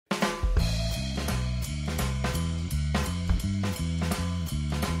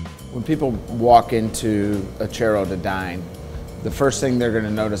When people walk into Acero to dine, the first thing they're going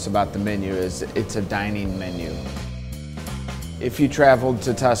to notice about the menu is it's a dining menu. If you traveled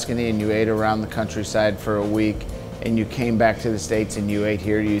to Tuscany and you ate around the countryside for a week and you came back to the States and you ate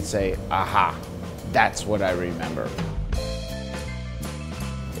here, you'd say, aha, that's what I remember.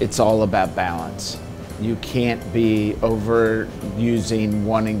 It's all about balance. You can't be overusing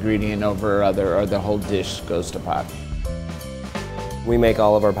one ingredient over other or the whole dish goes to pot. We make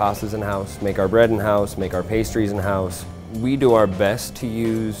all of our pastas in-house, make our bread in-house, make our pastries in-house. We do our best to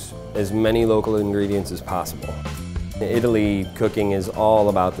use as many local ingredients as possible. In Italy, cooking is all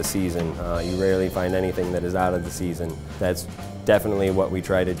about the season. You rarely find anything that is out of the season. That's definitely what we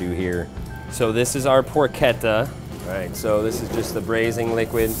try to do here. So this is our porchetta. All right, so this is just the braising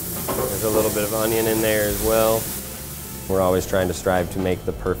liquid. There's a little bit of onion in there as well. We're always trying to strive to make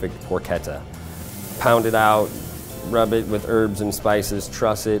the perfect porchetta. Pound it out, rub it with herbs and spices,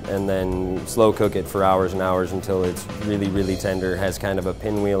 truss it, and then slow cook it for hours and hours until it's really, really tender, has kind of a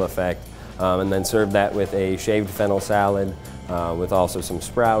pinwheel effect. And then serve that with a shaved fennel salad, with also some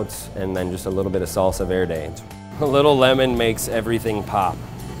sprouts, and then just a little bit of salsa verde. A little lemon makes everything pop.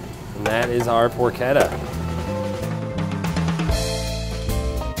 And that is our porchetta.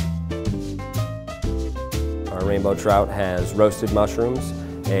 Our rainbow trout has roasted mushrooms,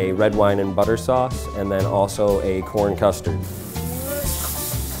 a red wine and butter sauce, and then also a corn custard.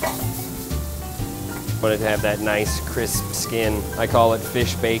 Wanted to have that nice crisp skin. I call it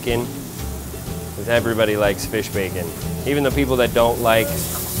fish bacon, because everybody likes fish bacon. Even the people that don't like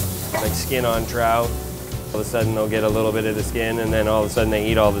skin on trout, all of a sudden they'll get a little bit of the skin, and then all of a sudden they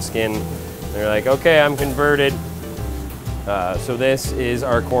eat all the skin. They're like, okay, I'm converted. So this is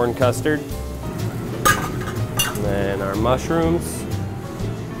our corn custard, and then our mushrooms.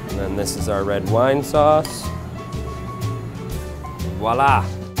 And then this is our red wine sauce. Voila!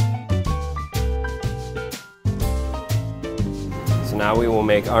 So now we will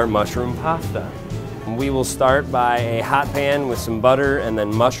make our mushroom pasta. We will start by a hot pan with some butter and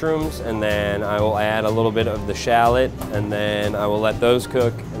then mushrooms, and then I will add a little bit of the shallot, and then I will let those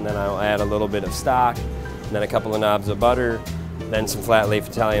cook, and then I will add a little bit of stock, and then a couple of knobs of butter, then some flat leaf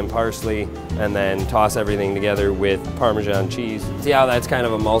Italian parsley, and then toss everything together with Parmesan cheese. See how that's kind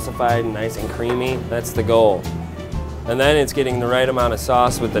of emulsified and nice and creamy? That's the goal. And then it's getting the right amount of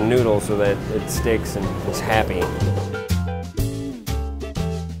sauce with the noodle so that it sticks and is happy.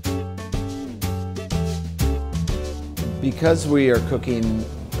 Because we are cooking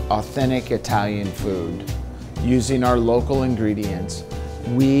authentic Italian food, using our local ingredients,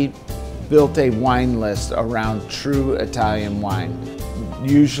 we built a wine list around true Italian wine.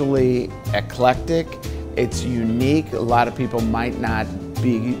 Usually eclectic, it's unique. A lot of people might not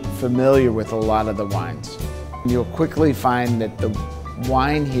be familiar with a lot of the wines. You'll quickly find that the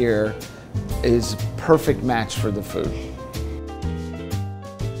wine here is a perfect match for the food.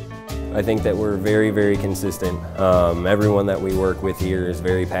 I think that we're very, very consistent. Everyone that we work with here is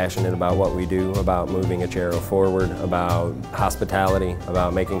very passionate about what we do, about moving Acero forward, about hospitality,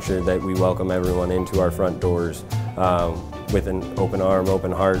 about making sure that we welcome everyone into our front doors with an open arm,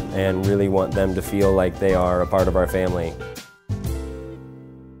 open heart, and really want them to feel like they are a part of our family.